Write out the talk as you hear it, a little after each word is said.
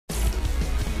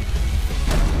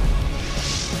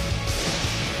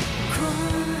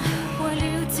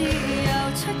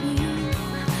出現，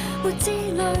沒知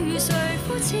淚誰膚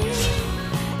淺？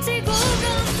知古今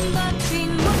不變，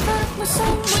沒法沒心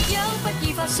沒有，不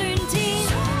易發算天。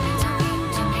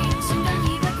就變，瞬間已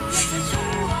不顧一切摧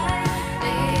毀。你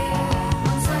問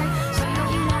世，誰又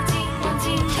要罵戰？論戰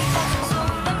亦發盡數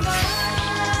崩潰。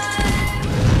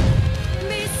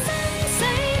滅生死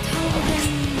途靈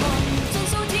魂，盡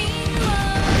數天倫。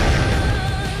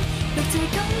欲借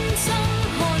今生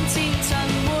看前塵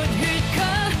沒血卻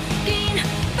見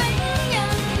冰人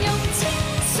用清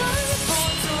水破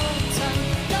逐塵，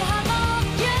留下烙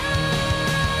印。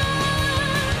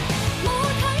我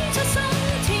睇出生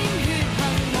添血痕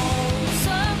無常，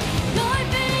愛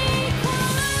被困。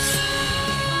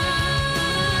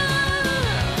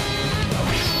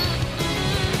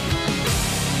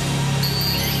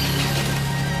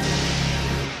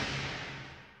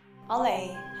我嚟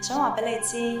想話俾你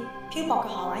知，漂泊嘅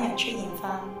荷蘭人出現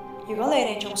翻。如果你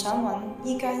哋仲想揾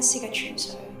醫僵屍嘅泉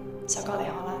水，就過嚟荷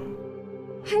蘭。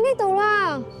喺呢度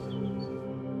啦。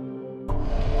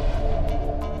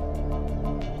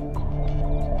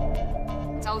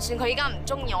就算佢而家唔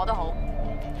中意我都好，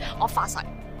我發誓，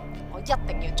我一定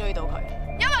要追到佢，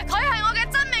因為佢係我嘅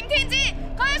真命天子，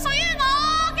佢係屬於我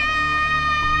嘅。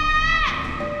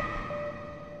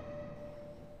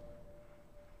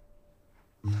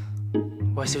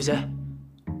喂，小姐，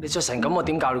你着成咁，我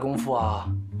點教你功夫啊？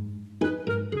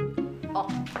哦，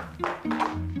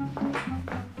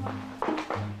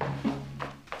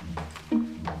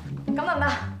咁得唔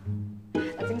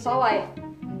得？正所謂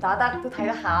唔打得都睇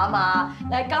得下啊嘛，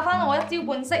你係教翻我一招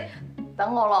半式，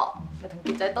等我咯，咪同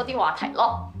傑仔多啲話題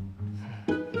咯。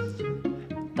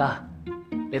得，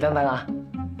你等等啊。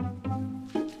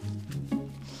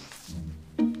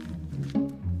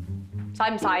使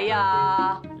唔使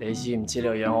啊？你知唔知你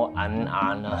個樣好揞眼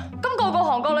啊？咁個個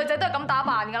韓國女仔都係咁打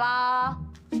扮噶啦。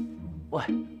喂，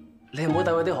你唔好詆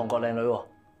毀啲韓國靚女喎。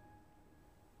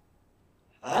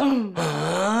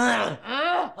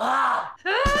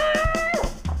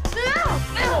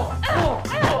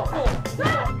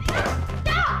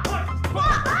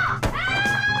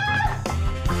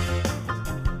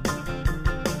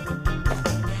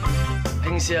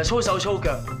平時係粗手粗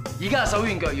腳，而家係手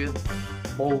軟腳軟，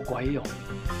冇鬼用。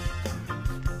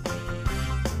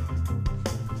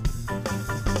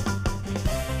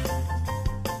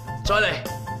再嚟。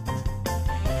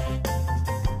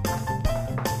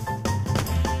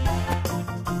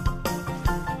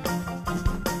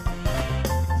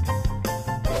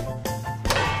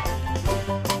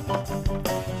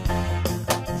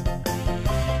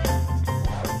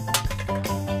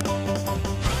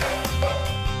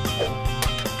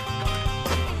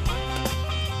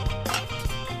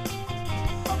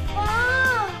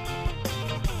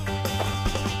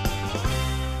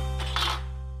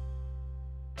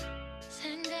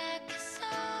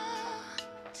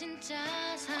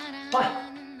喂，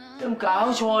有冇搞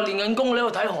錯啊？練緊功，你喺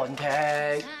度睇韓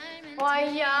劇？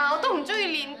喂呀，我都唔中意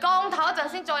練功，唞一陣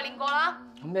先再練過啦。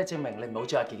咁咩證明你唔好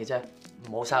中意阿傑嘅啫？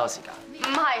唔好嘥我時間。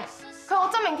唔係，佢係我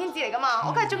真命天子嚟噶嘛，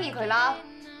我梗係中意佢啦。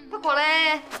不過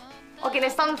咧，我見你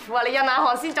辛苦啊，你印下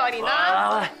汗先再練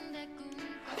啦。喂，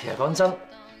其實講真，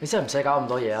你真係唔使搞咁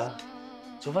多嘢啊，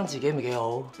做翻自己咪幾好。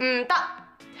唔得，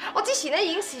我之前咧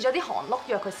已經試咗啲韓碌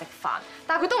約佢食飯，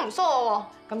但係佢都唔疏我喎。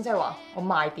咁即係話我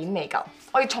賣點未夠，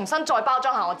我要重新再包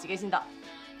裝下我自己先得。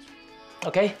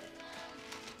OK。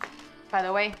By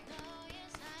the way，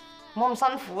 唔好咁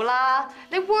辛苦啦，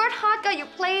你 work hard 梗係要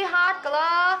play hard 噶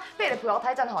啦。不如你陪我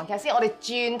睇陣韓劇先，我哋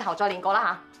轉頭再練過啦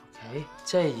吓。OK，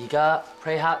 即係而家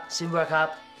play hard 先 work hard。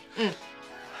嗯。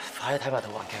快啲睇埋套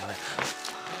韓劇去。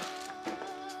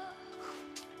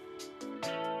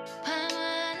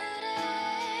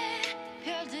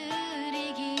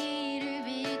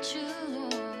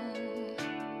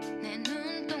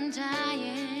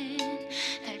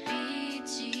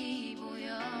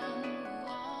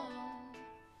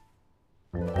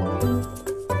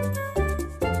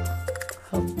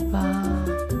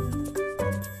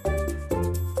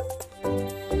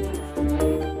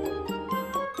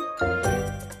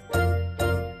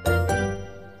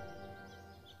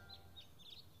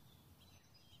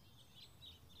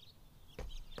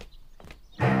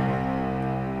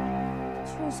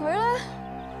 泉水咧？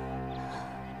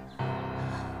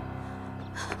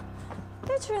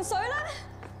啲泉水咧？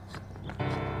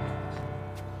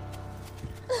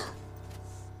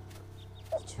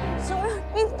泉水喺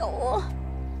邊度啊？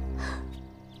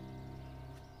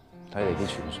睇嚟啲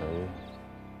泉水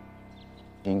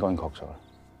已經乾涸咗啦。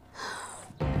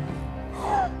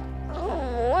唔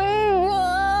會㗎，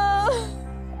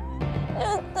一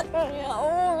定有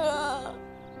㗎。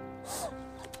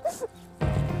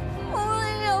我哋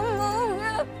有冇㗎？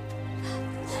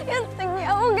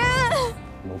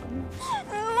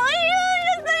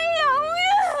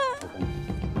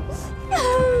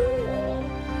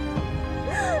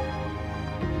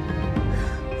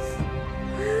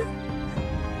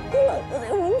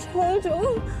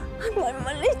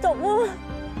嚟，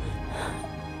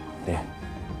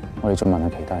我哋再問下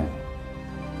其他人。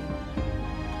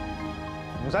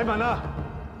唔使問啦，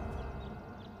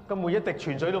今會一滴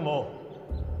泉水都冇。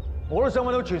我都想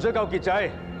揾到泉水救傑仔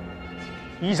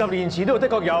，20年前都的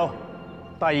確有，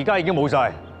但係而家已經冇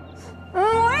晒。唔會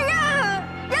㗎，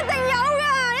一定有㗎，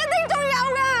一定仲有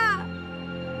㗎。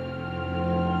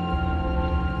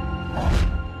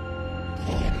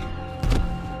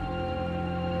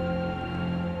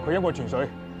佢飲過泉水，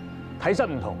體質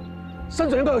唔同，身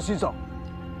上應該有線索。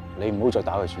你唔好再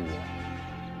打佢算嘢。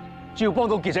只要幫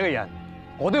到傑仔嘅人，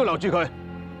我都要留住佢。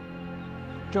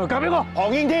最後交俾我，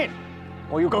龐英天，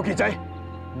我要救傑仔，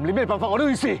唔理咩辦法我都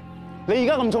要試。你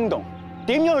而家咁衝動，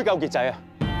點樣去救傑仔啊？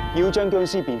要將僵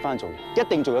屍變翻做人，一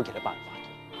定仲有其他辦法。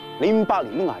你500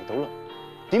年都捱到啦，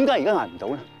點解而家捱唔到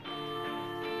咧？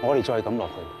我哋再咁落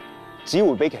去，只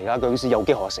會俾其他僵屍有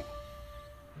機可乘。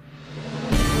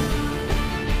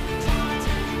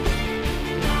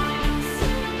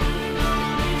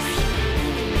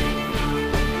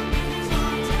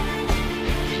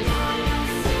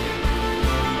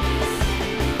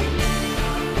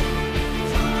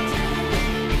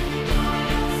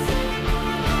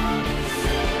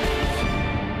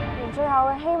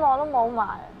希望都冇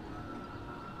埋，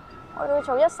我要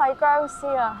做一世僵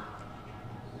屍啦！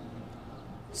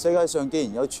世界上既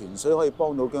然有泉水可以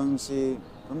幫到僵屍，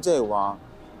咁即係話，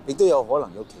亦都有可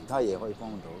能有其他嘢可以幫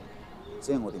到，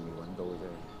只係我哋未揾到嘅啫。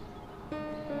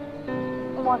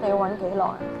咁我哋要揾幾耐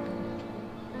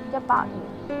？100年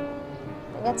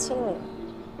定1000年？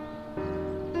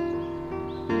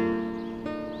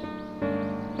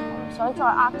我唔想再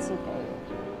呃自己，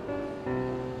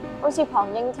好似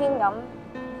龐應天咁。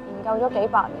研究咗幾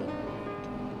百年，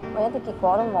我一啲結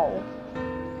果都冇。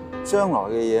將來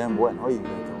嘅嘢冇人可以預計到，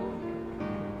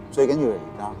最緊要係而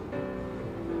家。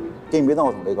記唔記得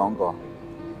我同你講過，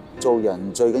做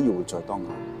人最緊要活在當下。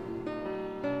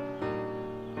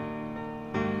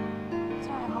真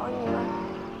係可以咩？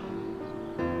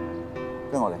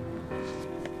跟我嚟。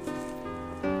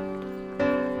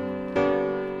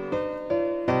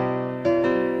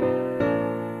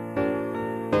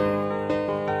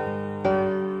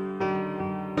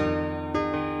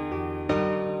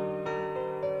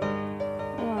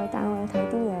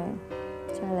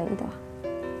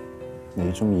你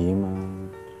中意啊嘛？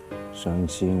上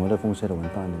次我都風車度揾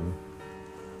翻你。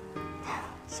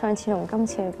上次同今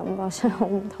次嘅感覺真係好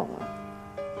唔同啊！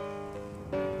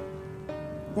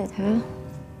你睇下，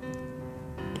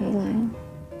幾靚！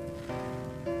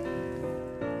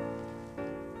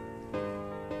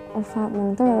我發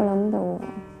夢都冇諗到啊，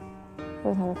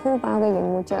會同箍爆嘅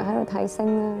螢活雀喺度睇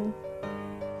星啦。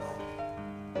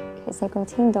其實個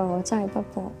天道我真係不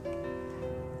薄，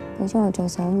俾咗我做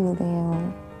想要嘅嘢我。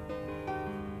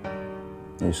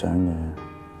你想嘅，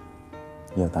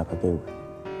以後大把機會。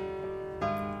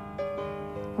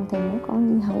我哋唔好講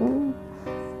以後啦。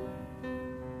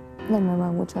你唔係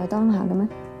話活在當下嘅咩？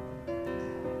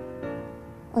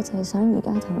我淨係想而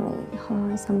家同你開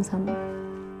開心心。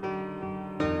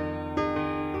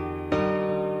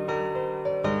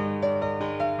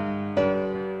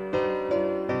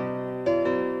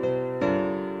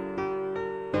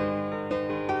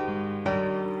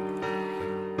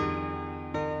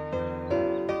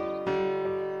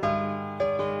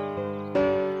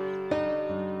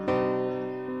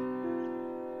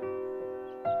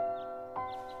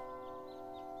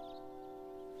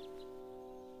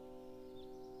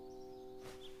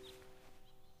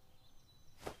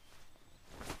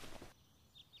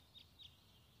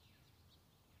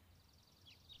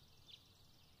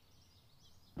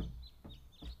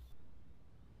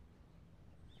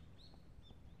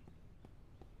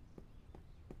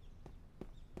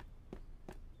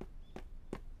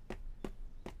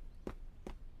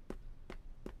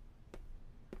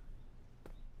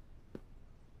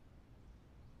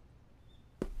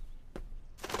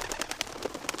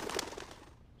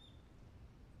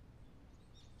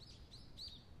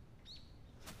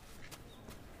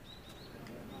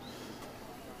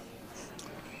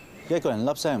一個人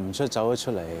粒聲唔出，走咗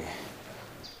出嚟，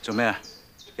做咩啊？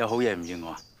有好嘢唔要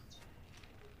我啊？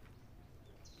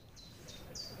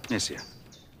咩事啊？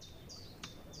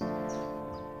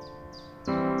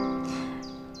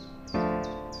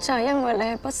就係因為你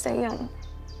係不死人，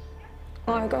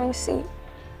我係僵屍，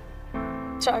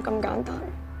就係咁簡單。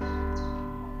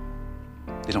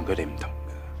你同佢哋唔同㗎。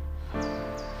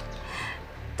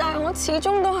但係我始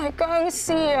終都係僵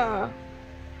屍啊！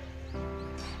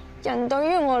人對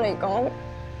於我嚟講，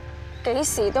幾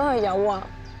時都係誘惑，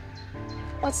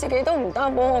我自己都唔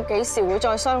擔保我幾時會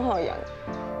再傷害人。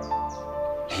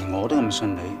連我都咁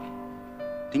信你，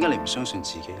點解你唔相信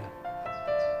自己咧？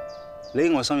你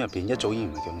喺我心入邊一早已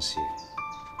經唔係僵屍。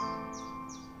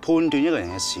判斷一個人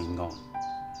嘅善惡，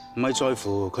唔係在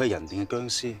乎佢係人定係僵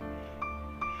屍，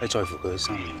係在乎佢嘅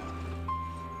生命。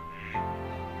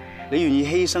你願意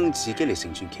犧牲自己嚟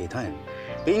成全其他人，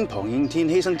比龐應天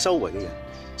犧牲周圍嘅人，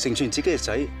成全自己嘅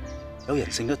仔，有人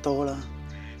性得多啦。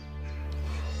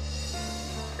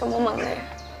咁我問你，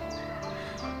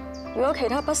如果其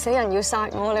他不死人要殺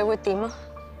我，你會點啊？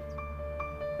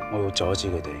我要阻止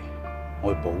佢哋，我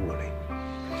會保護你。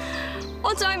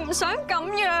我就係唔想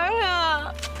咁樣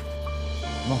啊！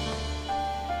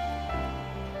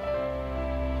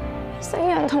死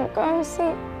人同僵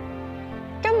屍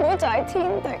根本就係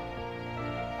天敵，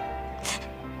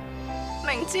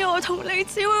明知我同你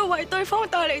只會為對方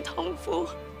帶嚟痛苦，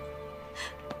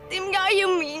點解要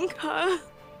勉強？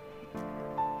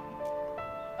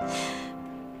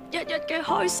日日嘅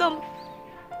開心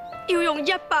要用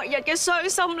100日嘅傷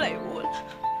心嚟換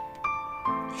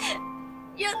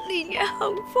，1年嘅幸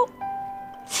福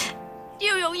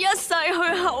要用1世去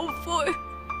後悔。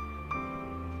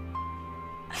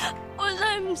我真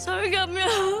係唔想咁樣，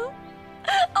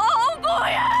我好攰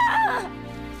啊！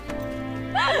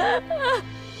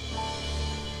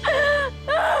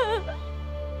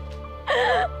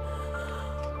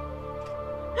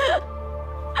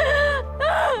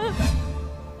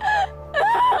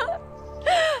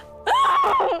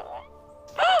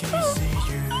既是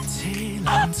如此冷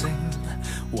靜，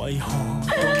為何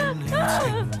動了情？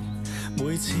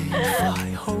每次快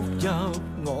哭泣，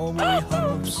我會合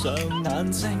上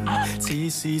眼睛，似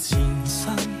是前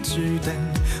生注定，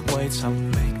為尋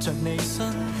覓着你身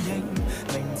影。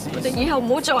我哋以後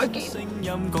唔好再見。聲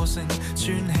音個性串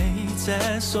起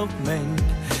這宿命，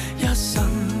一生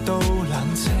都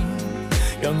冷清，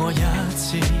讓我一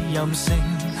次任性，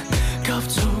急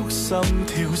速心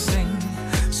跳聲，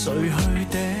睡去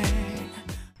的。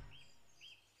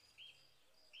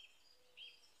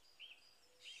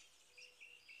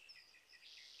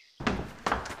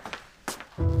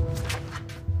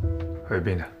去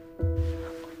邊啊？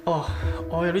哦，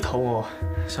我有啲肚餓，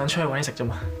想出去搵嘢食啫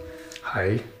嘛。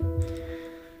係。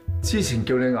之前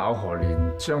叫你咬河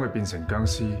蓮，將佢變成僵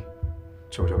屍，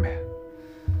做咗咩？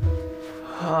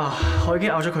啊，我已經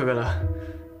咬咗佢噶啦，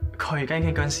佢而家已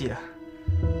經僵屍啦。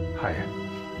係。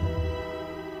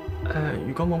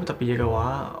如果冇乜特別嘢嘅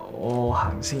話，我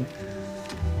行先。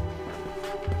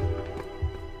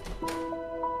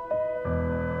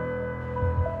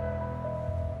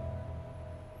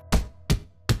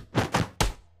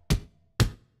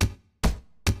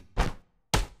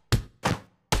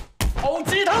毫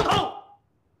子偷桃，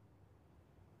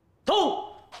桃！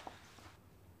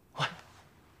喂，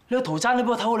呢個桃爭你俾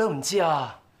我偷，你都唔知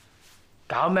啊？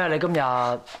搞咩你今日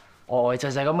呆滯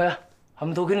滯咁嘅，係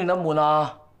咪套拳練得悶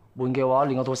啊？悶嘅話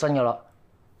練我套新噶啦。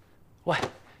喂，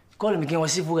嗰日你未見我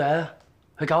師傅嘅，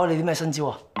佢教咗你啲咩新招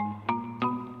啊？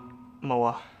冇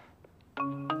啊，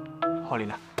何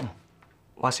蓮啊，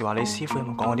話時話你師傅有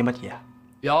冇講過啲乜嘢啊？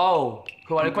有，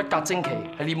佢話你骨骼精奇，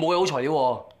係練武嘅好材料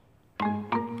喎。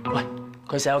喂，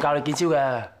佢成日教你幾招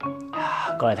嘅，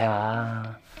過嚟聽下。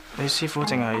你師傅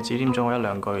淨係指點咗我1、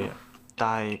2句，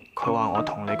但係佢話我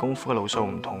同你功夫嘅路數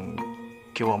唔同，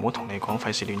叫我唔好同你講，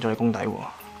費事亂咗你功底喎。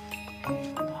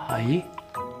係？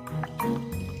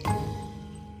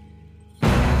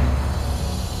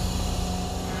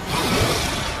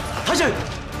睇住！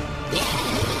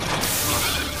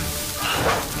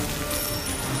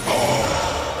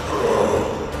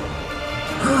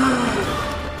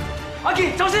阿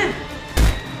傑，走先！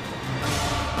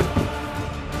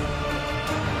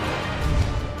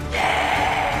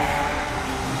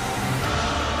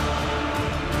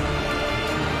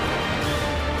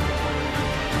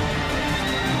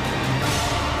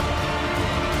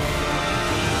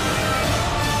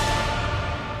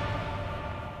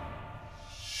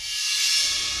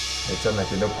你真係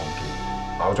見到龐傑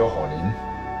咬咗河蓮？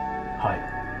係，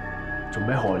做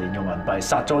咩河蓮用銀幣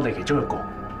殺咗我哋其中一個？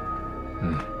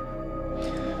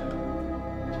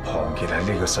龐傑喺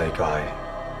呢個世界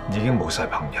已經冇晒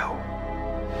朋友。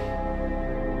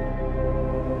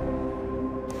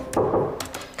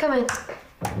Come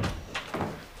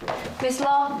in，Miss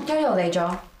Law，Yoyo 嚟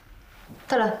咗，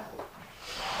得啦。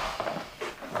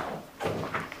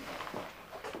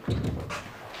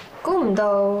估唔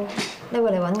到你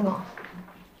會嚟揾我，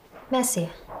咩事啊？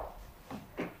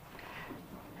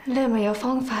你係咪有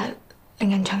方法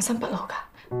令人長生不老㗎？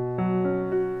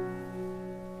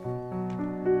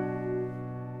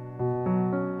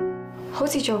好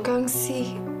似做僵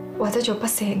屍或者做不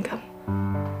死人咁。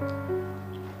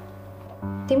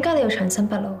點解你要長生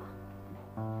不老？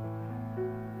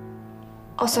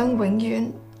我想永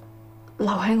遠留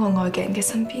喺我愛嘅人嘅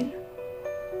身邊。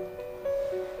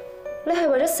你係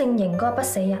為咗性刑嗰個不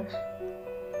死人，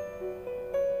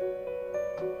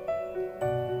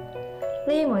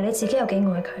你認為你自己有幾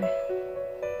愛佢？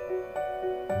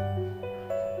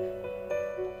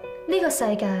呢個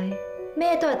世界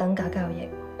咩都係等價交易，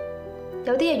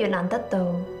有啲嘢越難得到，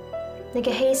你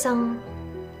嘅犧牲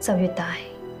就越大。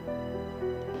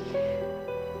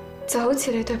就好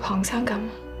似你對龐生咁，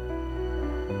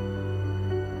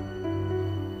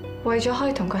為咗可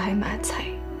以同佢喺埋一齊，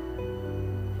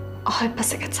我可以不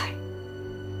惜一切。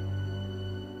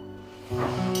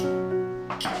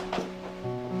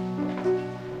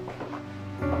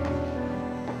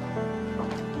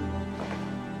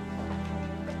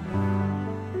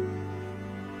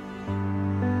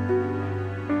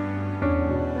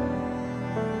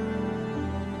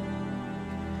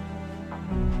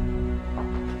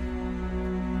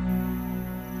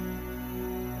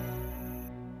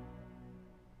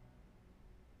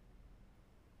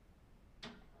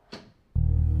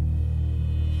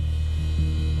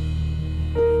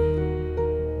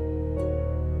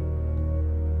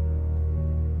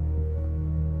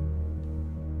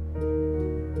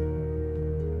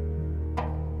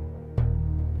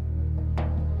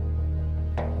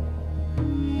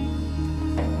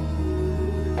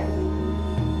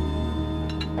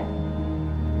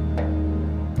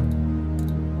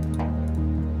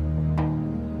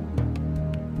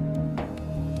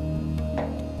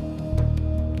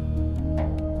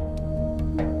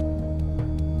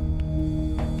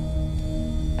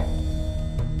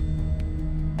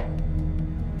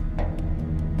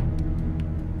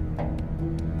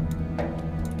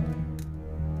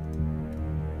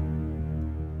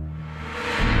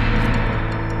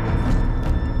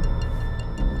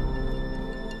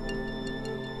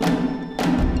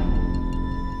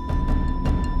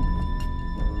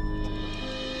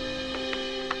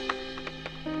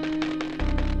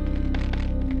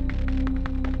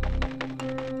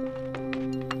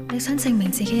你想證明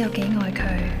自己有幾愛佢，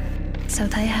就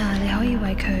睇下你可以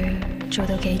為佢做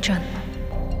到幾盡。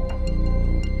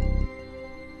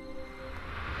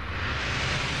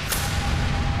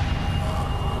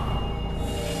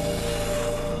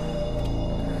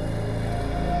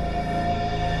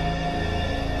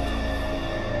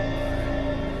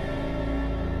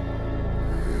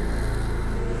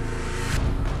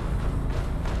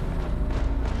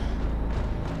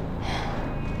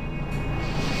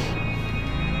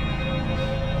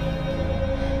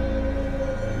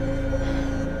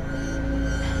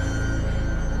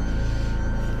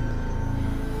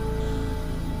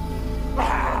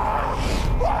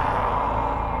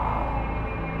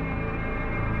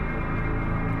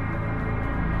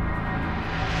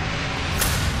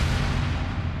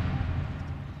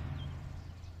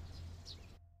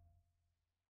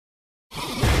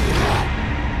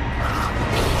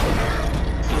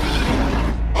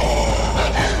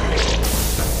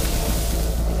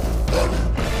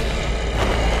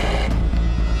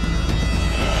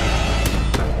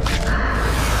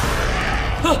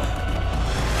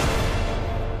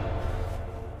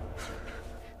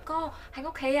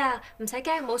屋企啊，唔使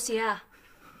驚，冇事啊，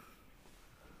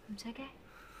唔使驚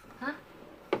嚇。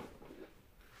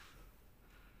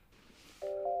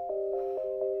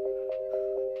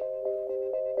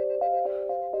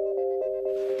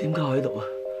點解我喺度啊？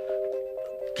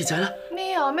傑仔咧？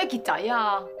咩啊？咩傑仔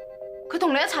啊？佢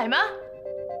同你一齊咩？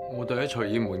我哋喺隨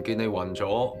意門見你暈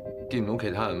咗，見唔到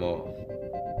其他人喎。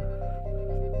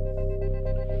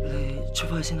你出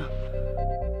翻去先啦，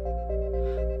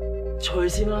出去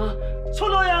先啦，出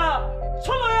去啊！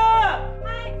出去啊！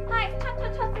係，出，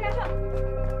即刻出！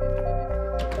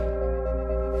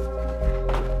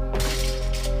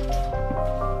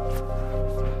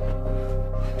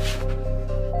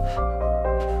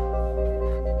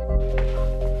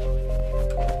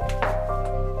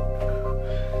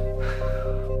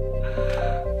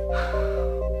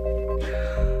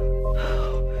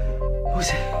冇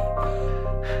事。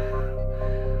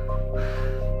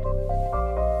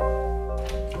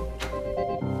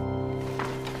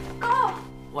哥，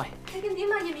喂，你見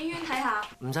點啊？要唔要醫院睇下？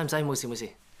唔使，冇事。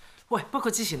喂，不過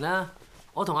之前咧，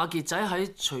我同阿傑仔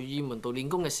喺隨意門度練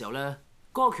功嘅時候咧，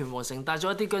嗰個拳王城帶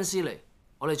咗一啲僵屍嚟，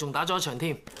我哋仲打咗一場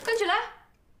添。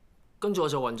跟住我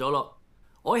就暈咗咯。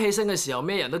我起身嘅時候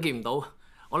咩人都見唔到，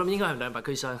我諗應該係兩敗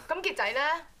俱傷。咁傑仔咧？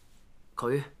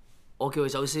佢，我叫佢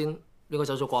走先，應該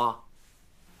走咗啩？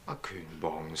阿拳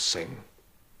王城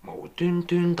無端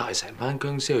端帶成班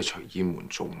僵屍去隨意門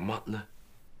做乜咧？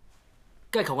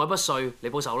梗係求愛不遂嚟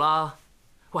報仇啦！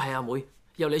喂，係阿妹，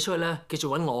以後你出去咧，記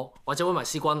住揾我或者揾埋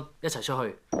師君一齊出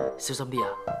去，小心啲啊！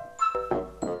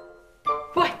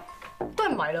喂，都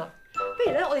係唔係啦？不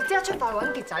如咧，我哋即刻出發去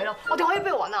揾傑仔咯。我哋可以邊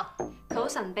度揾啊？佢好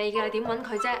神秘嘅，你點揾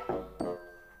佢啫？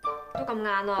都咁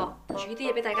晏咯，煮啲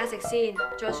嘢俾大家食先，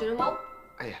再算好冇？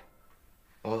哎呀，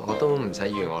我都唔使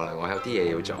預我啦，我有啲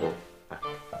嘢要做。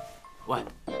喂，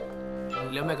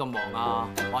你有咩咁忙啊？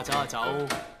話走就走，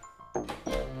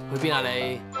去邊啊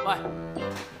你？喂，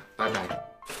拜拜。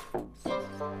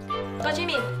再煮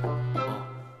麵。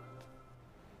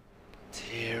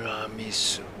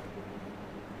Tiramisu、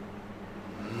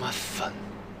muffin、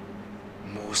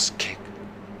mousse cake，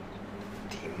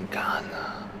 點揀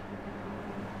啊？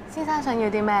先生想要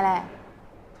啲咩咧？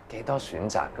幾多選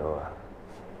擇噶喎？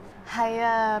係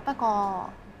啊，不過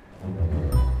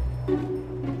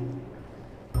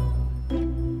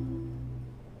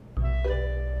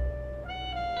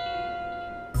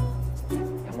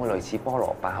有冇類似菠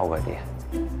蘿包嗰啲啊？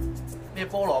咩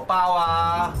菠蘿包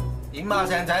啊？點啊，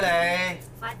靚仔你？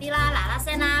快啲啦，嗱嗱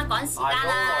聲啦，趕時間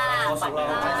啦！快啲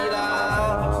啦！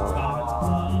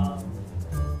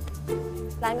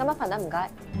兩個muffin得唔該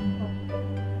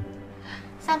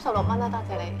，36蚊啦，多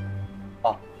謝你。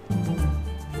哦。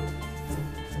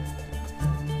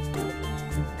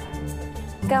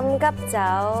咁急走，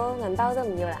銀包都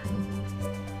唔要啦。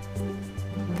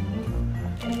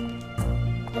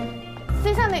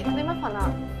先生，你muffin啊？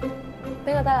呢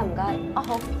個得啦，唔該。哦，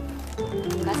好，唔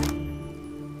該。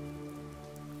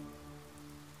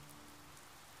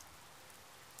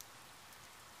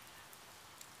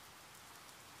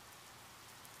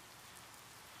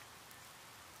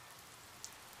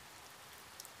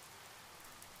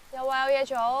又話有嘢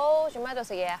做，做咩喺度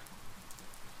食嘢啊？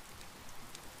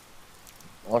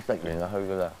我食完就去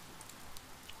噶啦。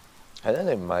係咧，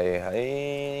你唔係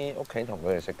喺屋企同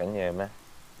佢哋食緊嘢咩？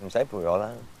唔使陪我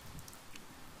啦。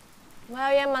我有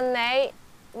嘢問你，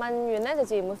問完咧就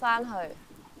自然會返去。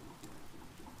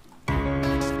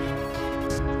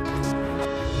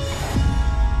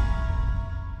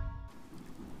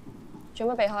做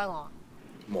乜避開我啊？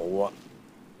冇啊。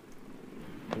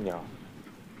邊有？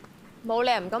冇，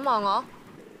你又唔敢望我？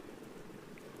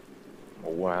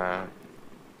冇啊。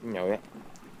邊有啫？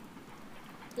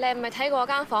你係咪睇過我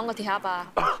間房個鐵盒啊？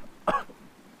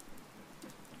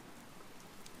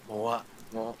冇啊，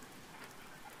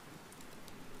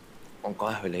我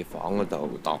嗰日去你房嗰度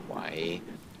度位，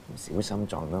唔小心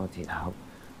撞到個鐵盒，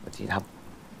個鐵盒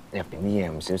入邊啲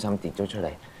嘢唔小心跌咗出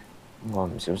嚟，我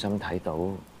唔小心睇到。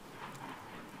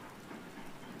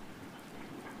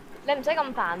你唔使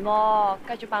咁煩喎，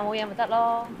繼續扮冇嘢咪得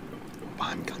咯。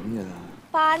扮緊㗎啦。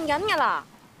扮緊㗎啦，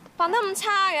扮得咁差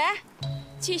嘅，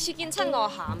次次見親我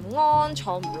行唔安，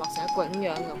坐唔落，成個鬼咁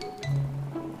樣咁。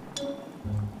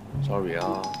Sorry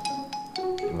啊，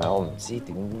唔係我唔知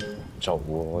點做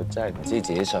喎，我真係唔知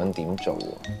自己想點做喎。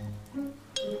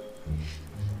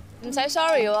唔使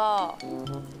sorry 喎，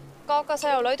個個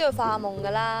細路女都要發下夢㗎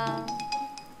啦，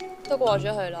都過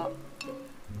咗去咯。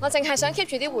我淨係想 keep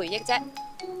住啲回憶啫，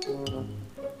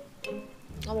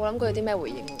我冇諗過有啲咩回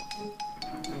應喎。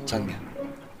真嘅？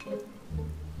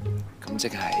咁即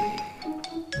係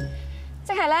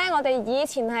咧，我哋以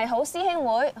前係好師兄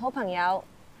妹、好朋友，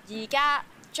而家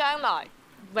將來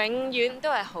永遠都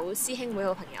係好師兄妹、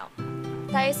好朋友。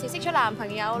第時識咗男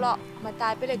朋友咯，咪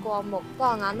帶俾你過目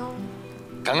過眼咯。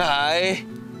梗係，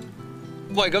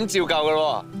喂，咁照舊㗎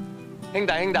咯喎，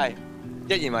兄弟，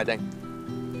一言為定。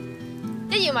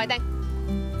一言為定。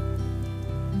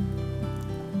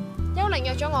幽靈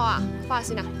約咗我啊，返去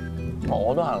先啊。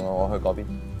我都行啊，我去嗰邊。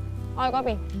我去嗰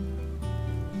邊。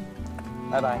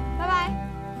拜拜。拜拜。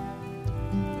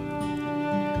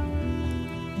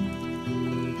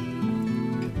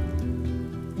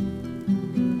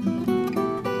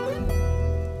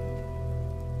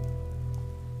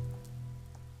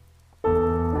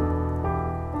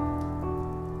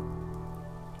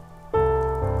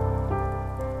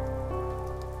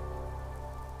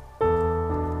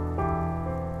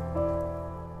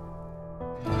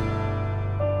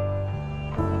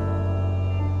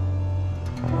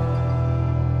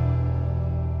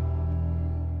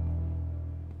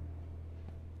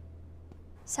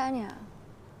Sonia，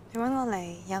 你揾我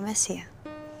嚟有咩事啊？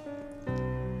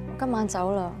我今晚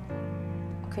走啦，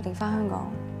我決定返香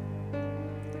港。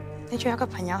你仲有個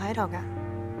朋友喺度㗎，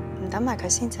唔等埋佢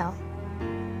先走？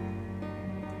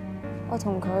我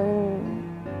同佢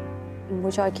唔會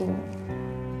再見。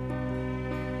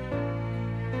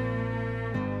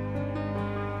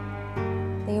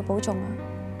你要保重啊！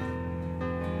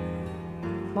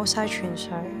冇晒泉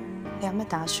水，你有咩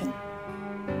打算？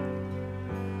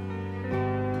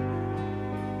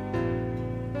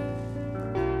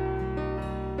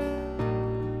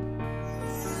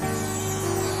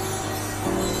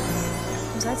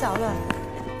唔使走啦，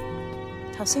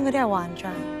頭先嗰啲係幻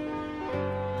象，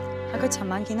係佢尋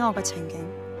晚見到我嘅情景。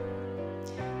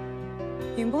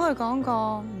原本佢講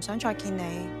過唔想再見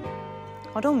你，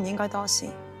我都唔應該多事。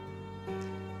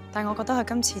但我覺得佢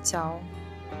今次走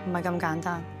唔係咁簡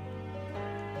單，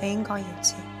你應該要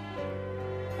知。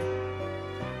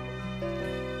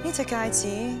呢隻戒指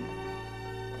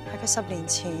係佢10年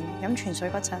前飲泉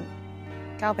水嗰陣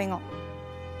交俾我，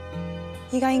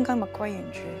依家應該物歸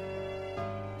原主。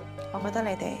我覺得你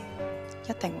哋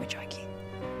一定會再見。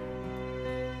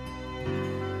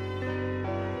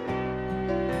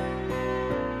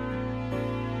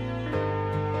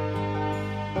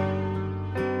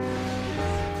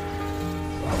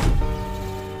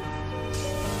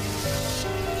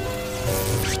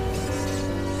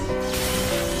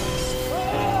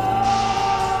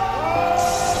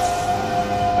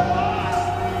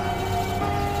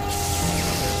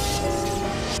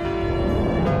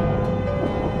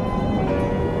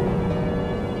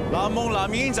藍夢南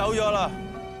已經走咗啦，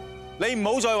你唔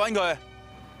好再揾佢。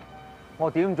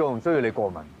我點做唔需要你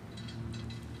過問。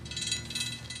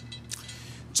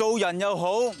做人又好，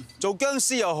做僵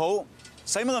屍又好，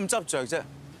使乜咁執着啫？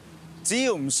只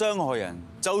要唔傷害人，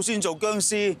就算做僵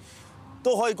屍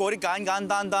都可以過啲簡簡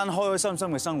單單、開開心心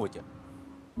嘅生活嘅。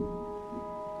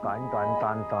簡簡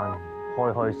單單、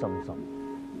開開心心。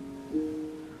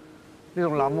你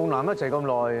同藍夢南一齊咁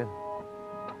耐，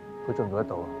佢做唔做得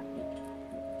到啊？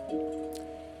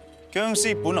僵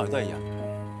屍本來都係人，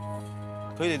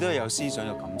佢哋都係有思想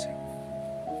有感情。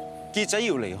傑仔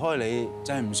要離開你，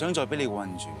就係唔想再俾你困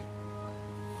住，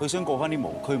佢想過翻啲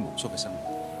無拘無束嘅生活。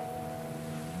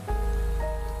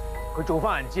佢做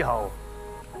翻人之後，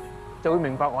就會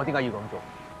明白我點解要咁做。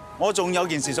我仲有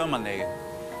件事想問你嘅，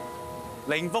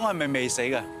凌峰係咪未死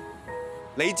㗎？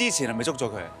你之前係咪捉咗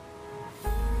佢？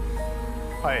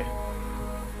係，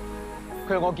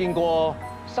佢係我見過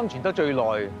生存得最耐、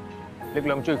力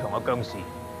量最強嘅僵屍，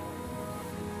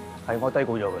係我低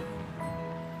估咗佢。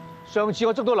上次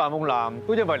我捉到藍夢南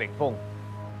都因為凌峰，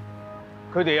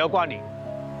佢哋有關聯，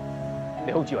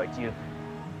你好自為之啦。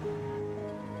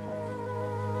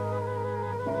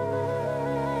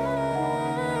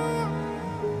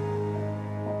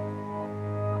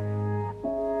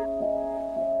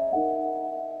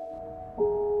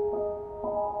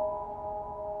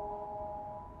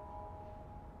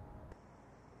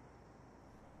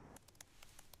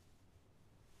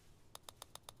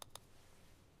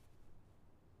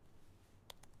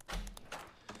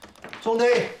宋弟，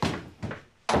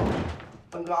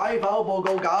份解剖報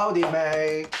告搞掂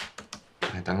未？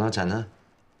等多陣啦。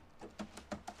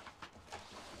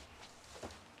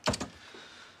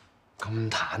咁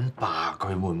坦白，佢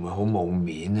會唔會好冇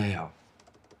面咧？又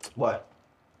喂，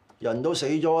人都死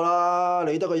咗啦，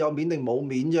理得佢有面定冇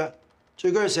面啫？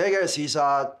最緊要寫嘅係事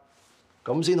實，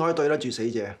咁先可以對得住死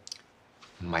者。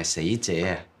唔係死者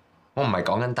啊！我唔係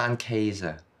講緊單 case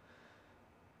啊，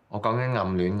我講緊暗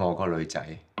戀我嗰個女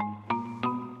仔。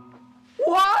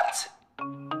What？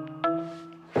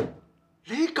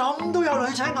 你咁都有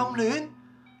女仔暗戀？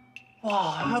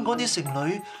哇！香港啲剩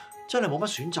女真係冇乜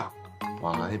選擇。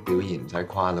哇！啲表現唔使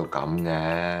誇到咁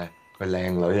嘅，佢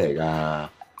靚女嚟㗎。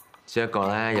只不過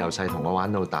咧，由細同我玩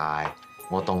到大，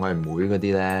我當佢係妹嗰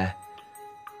啲咧，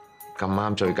咁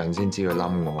啱最近先知佢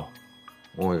冧我，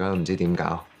我而家都唔知點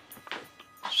搞。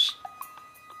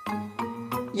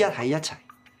一係一齊，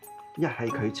一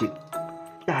係拒絕，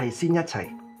一係先一齊，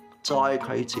再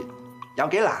拒絕，有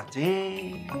幾難啫？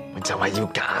咪就係要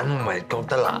揀，咪覺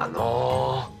得難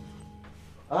咯。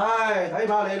唉，睇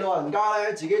怕你老人家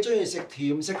咧，自己中意食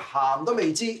甜食鹹都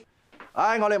未知。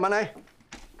唉，我哋問你，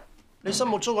你心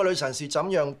目中嘅女神是怎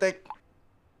樣的？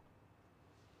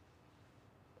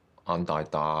眼大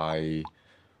大，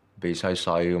鼻細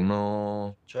細咁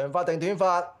咯。長髮定短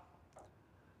髮？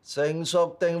成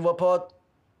熟定活潑？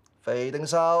肥定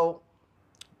瘦？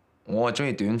我係中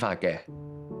意短髮嘅，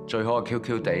最好係 Q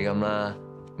Q 地咁啦，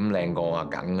咁靚過我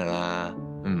梗㗎啦，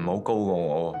唔好高過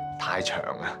我，太長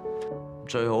啊！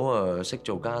最好啊，識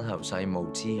做家頭細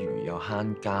務之餘又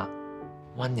慳家，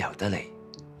温柔得嚟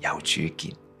有主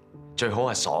見，最好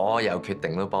係所有決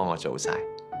定都幫我做晒，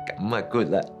咁啊 good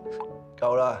啦！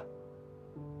夠啦，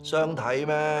相睇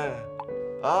咩？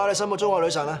啊，你心目中嘅女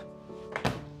神啊？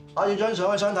攞住張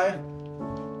相去相睇。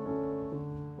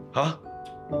嚇？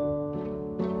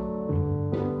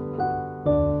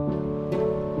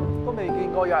都未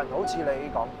見過有人好似你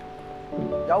咁，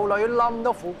有女冧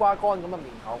都苦瓜乾咁嘅面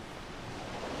孔。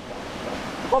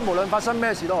不過無論發生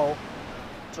咩事都好，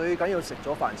最緊要食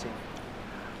咗飯先。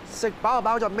食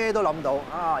飽就咩都諗到，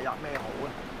啊入咩好咧？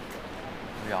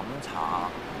飲茶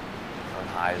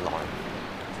又太耐，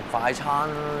食快餐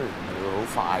會好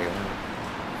快咁。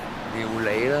料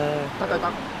理啦，得。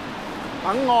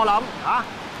等我諗嚇。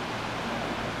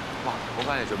哇！嗰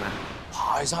間嘢做咩？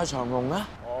排晒長龍啊！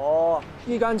哦，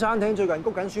呢間餐廳最近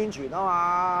谷緊宣傳啊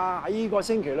嘛，喺呢個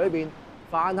星期裏邊，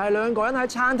凡係2個人喺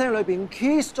餐廳裏邊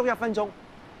kiss 足1分鐘，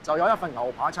就有1份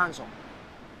牛扒餐送。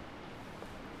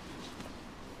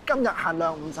今日限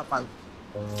量50份，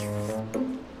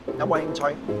有冇興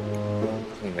趣？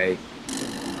同你，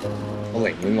我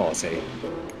寧願餓死。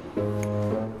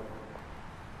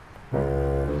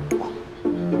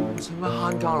使乜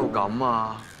慳家到咁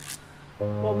啊？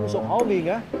咁熟口面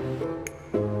嘅，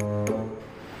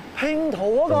拼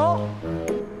圖嗰個。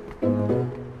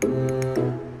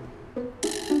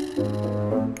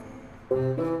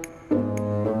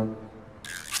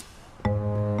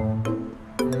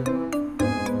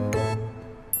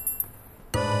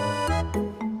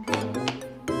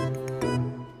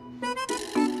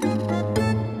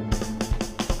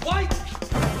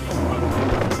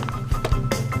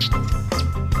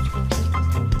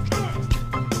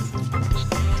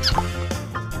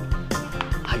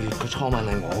初吻係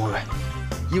我嘅，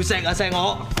要錫啊錫我！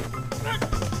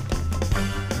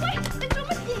喂，你做乜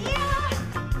嘢啊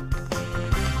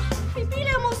 ？BB 你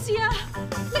有冇事啊？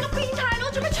你個變態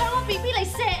佬做咩搶我 BB 嚟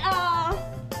錫啊？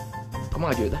咁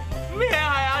阿月咧？咩係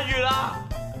阿月啊？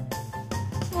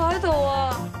我喺度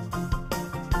啊！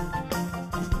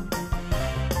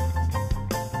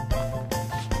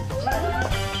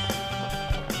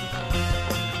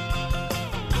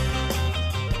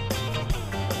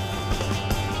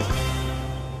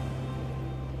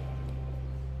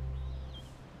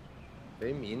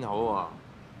俾面好喎，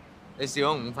你笑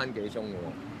咗5分幾鐘喎。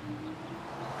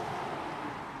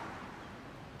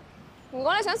如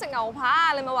果你想食牛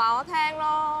扒，你咪話我聽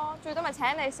咯，最多咪請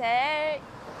你食，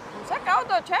唔使搞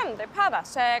到請人哋 partner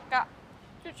食㗎，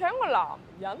仲請個男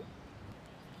人。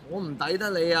我唔抵得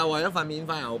你啊！為咗份免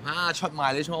費牛扒出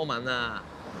賣你初吻啊！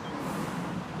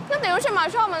一定要出賣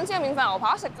初吻先有免費牛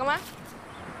扒食嘅咩？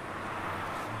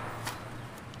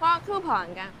發 coupon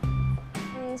㗎，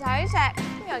唔使食。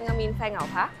邊有免費牛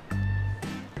扒？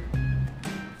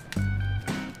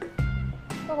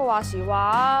不過話時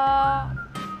話，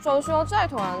就算我真係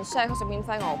同人錫食免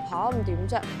費牛扒，咁點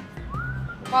啫？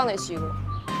唔關你事喎。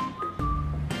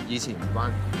以前唔關，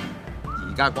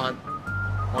而家關。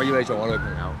我要你做我女朋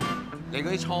友，你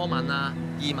嗰啲初吻啊、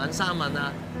2吻、3吻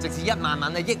啊，直至1萬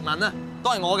吻啊、億吻啊，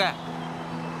都係我嘅。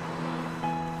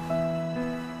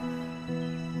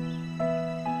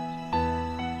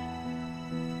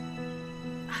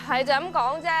係就咁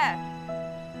講啫，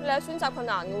你有選擇困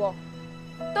難嘅喎，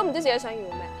都唔知自己想要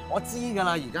咩。我知㗎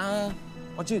啦，而家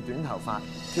我中意短頭髮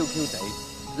，Q Q 地，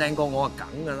靚過我啊梗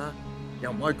㗎啦，又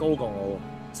唔可以高過我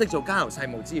喎，識做家頭細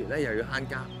務之餘咧，又要慳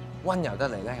家，温柔得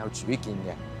嚟咧，有主見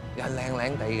嘅，又係靚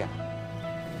靚地嘅。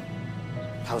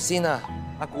頭先啊，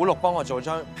阿古六幫我做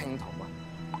張拼圖啊，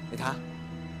你睇下，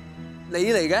你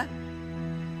嚟嘅。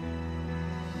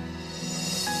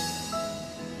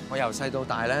我由細到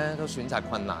大咧都選擇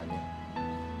困難嘅，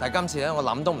但係今次咧我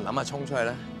諗都唔諗啊衝出去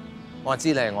咧，我就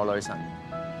知你係我女神。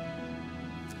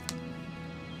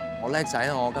我叻仔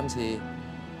啊！我今次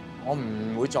我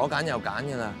唔會左揀右揀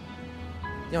㗎啦，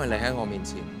因為你喺我面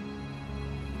前，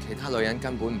其他女人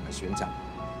根本唔係選擇。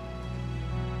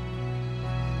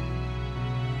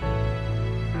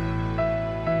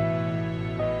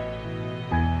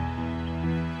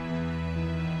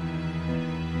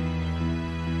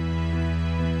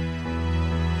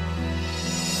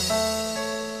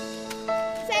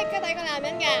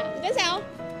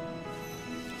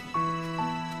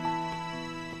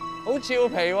好俏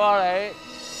皮喎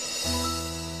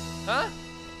你，啊？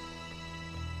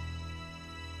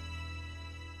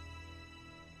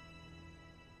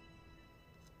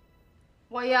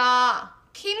喂呀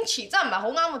 ，kimchi 真係唔係好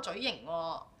啱我嘴型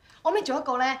喎。我咪做一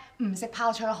個咧唔食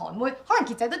泡菜嘅韓妹，可能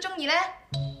傑仔都中意咧。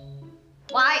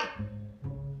喂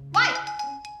喂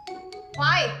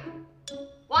喂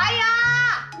喂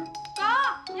啊！哥，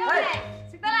入嚟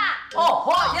食得啦。哦，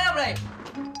好啊，一入嚟。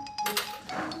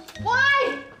喂，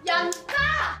人渣！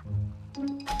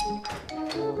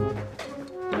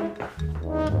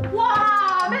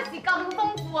哇，咩事咁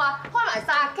豐富啊？開埋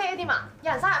晒 K 添啊！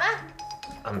有人生日咩？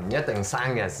唔一定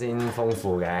生日先豐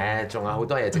富嘅，仲有好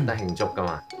多嘢值得慶祝噶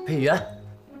嘛。譬如咧，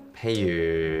譬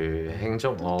如慶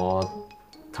祝我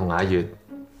同阿月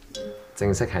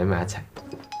正式喺埋一齊。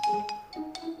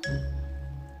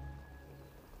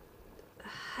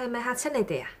係咪嚇親你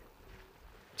哋啊？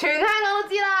全香港都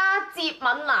知啦，接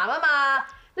吻男啊嘛！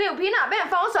呢條片啊，俾人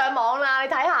放上網啦，你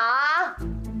睇下。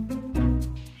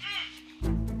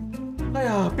哎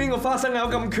呀，邊個花生友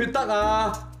咁缺德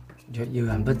啊？若要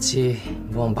人不知，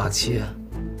唔好咁白痴啊！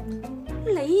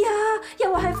你啊，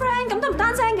又話係 friend，咁都唔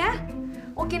單聲嘅。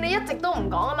我見你一直都唔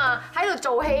講啊嘛，喺度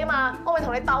做戲啊嘛，我咪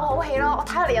同你鬥好戲咯，我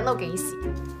睇下你忍到幾時。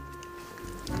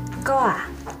哥啊，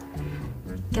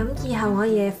咁以後我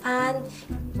夜翻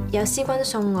有師君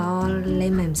送我，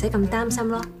你咪唔使咁擔心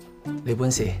咯。你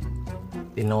本事，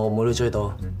連我妹都追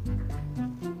到。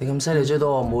你咁犀利追到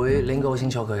我妹，你應該好清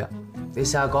楚佢噶。你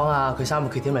試下講下佢3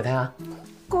個缺點嚟聽下。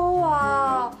哥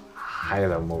啊！係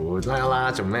啦，無啦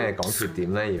啦做咩講缺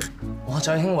點咧？要我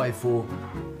長兄為父，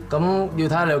咁要睇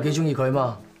下你有幾中意佢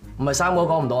嘛？唔係3個都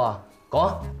講唔到啊！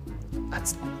講。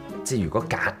即係如果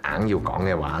夾硬要講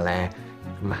嘅話咧，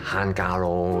咁咪慳家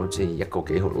咯，即係1個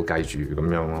幾號都計住咁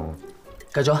樣咯。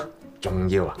繼續啊！仲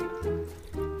要啊？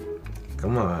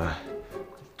咁啊，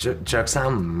着衫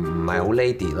唔係好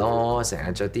lady 咯，成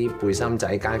日着啲背心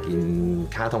仔加件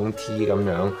卡通 T 咁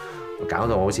樣，搞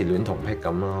到我好似戀童癖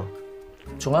咁咯。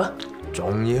仲啊？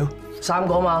仲要3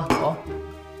個嘛？講。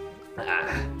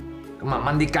咁啊，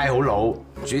炆啲雞好老，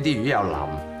煮啲魚又腍，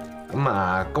咁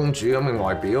啊公主咁嘅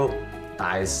外表，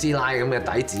但係師奶咁嘅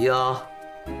底子咯。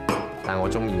但係我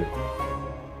中意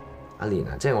阿蓮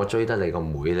啊，即係我追得你個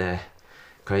妹咧，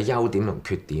佢嘅優點同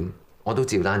缺點我都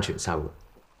照單全收嘅。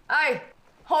哎，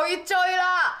何月追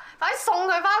啦，快啲送佢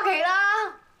翻屋企啦！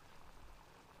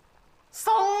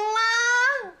送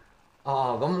啦！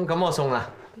哦，咁我送啦。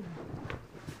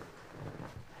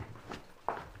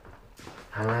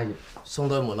行啦，送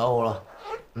到去門口好啦，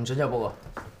唔准入屋啊。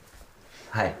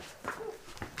係。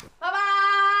拜拜。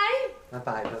拜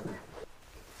拜。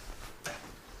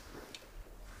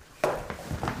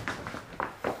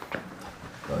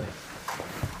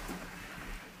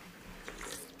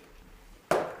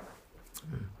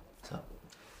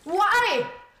喂！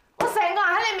我成個人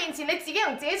喺你面前，你自己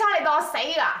同自己猜，你當我死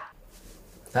㗎？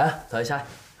嚟啊，同你猜。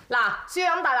嗱，輸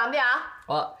飲大啖啲啊！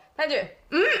好啊。聽住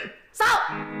，5、收。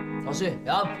我輸，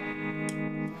飲。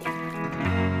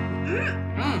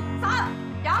收，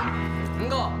飲。5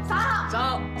個。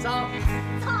收。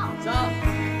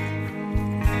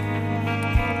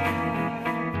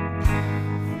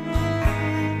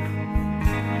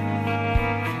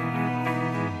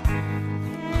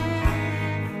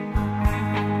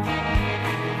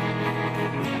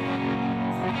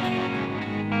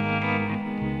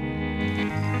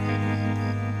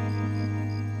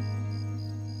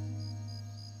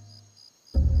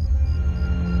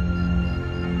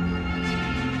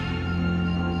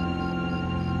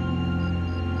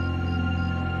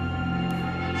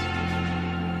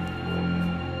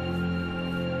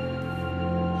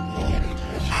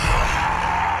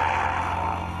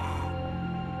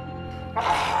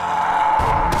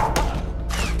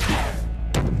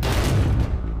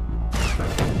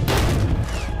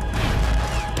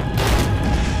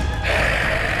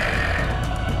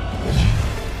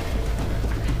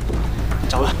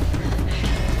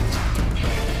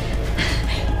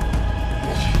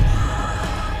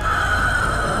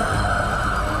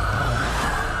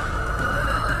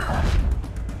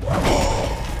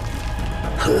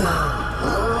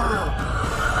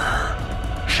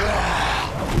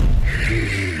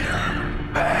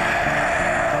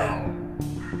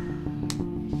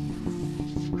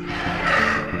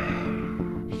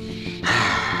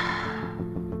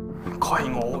佢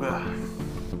係我㗎。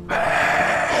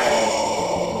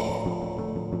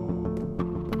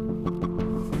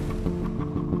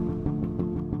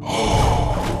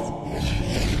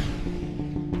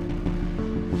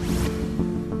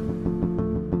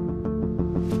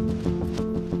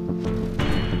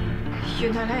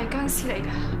原來你係僵屍嚟㗎。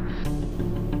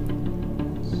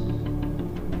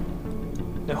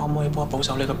你可唔可以幫我保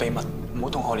守呢個秘密，唔好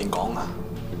同何蓮講啊？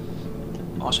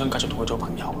我想繼續同佢做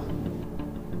朋友啊！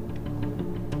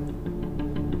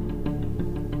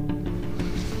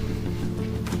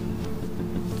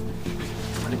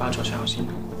我哋包咗場後先。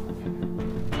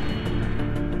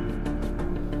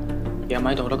夜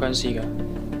晚喺度好多僵屍㗎，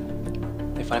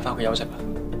你快啲返屋企休息啦。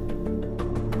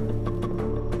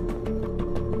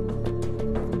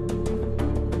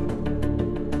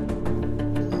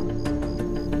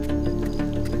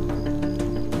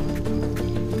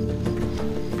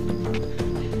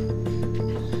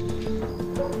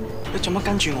做乜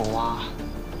跟住我啊？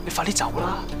你快啲走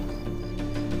啦！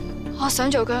我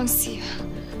想做僵屍啊！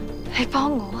你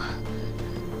幫我啊！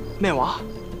咩話？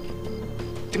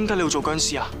點解你要做僵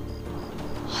屍啊？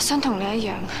我想同你一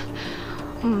樣，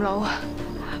唔老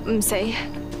唔死。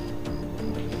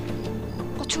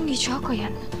我中意咗一個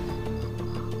人，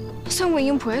我想永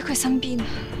遠陪喺佢身邊。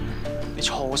你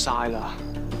錯晒啦！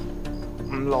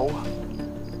唔老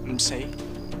唔死，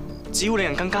只會令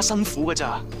人更加辛苦㗎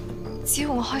咋。只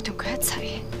要我可以同佢一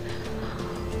齊，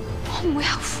我唔會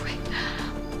後悔，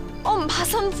我唔怕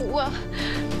辛苦啊！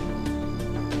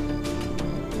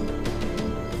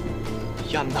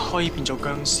人可以變做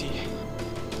僵屍，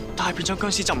但係變咗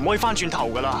僵屍就唔可以翻轉頭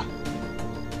㗎啦。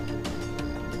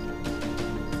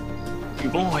如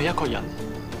果我係一個人，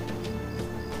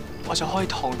我就可以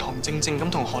堂堂正正咁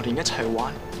同何蓮一齊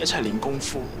玩，一齊練功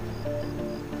夫，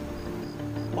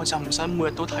我就唔使每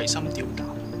日都提心吊膽。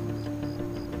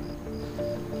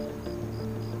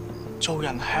做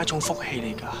人係一種福氣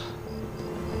嚟㗎，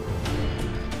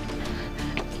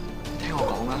聽我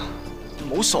講啊，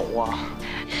唔好傻啊！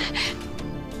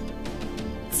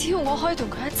只要我可以同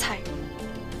佢一齊，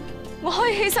我可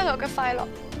以犧牲我嘅快樂，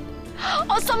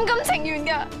我心甘情願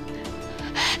㗎。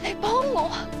你幫我，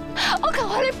我求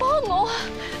下你幫我啊！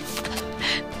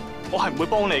我係唔會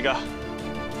幫你㗎。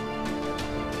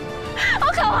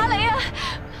我求下你啊！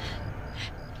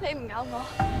你唔咬我，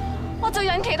我就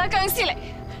引其他僵屍嚟。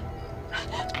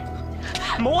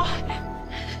唔好啊！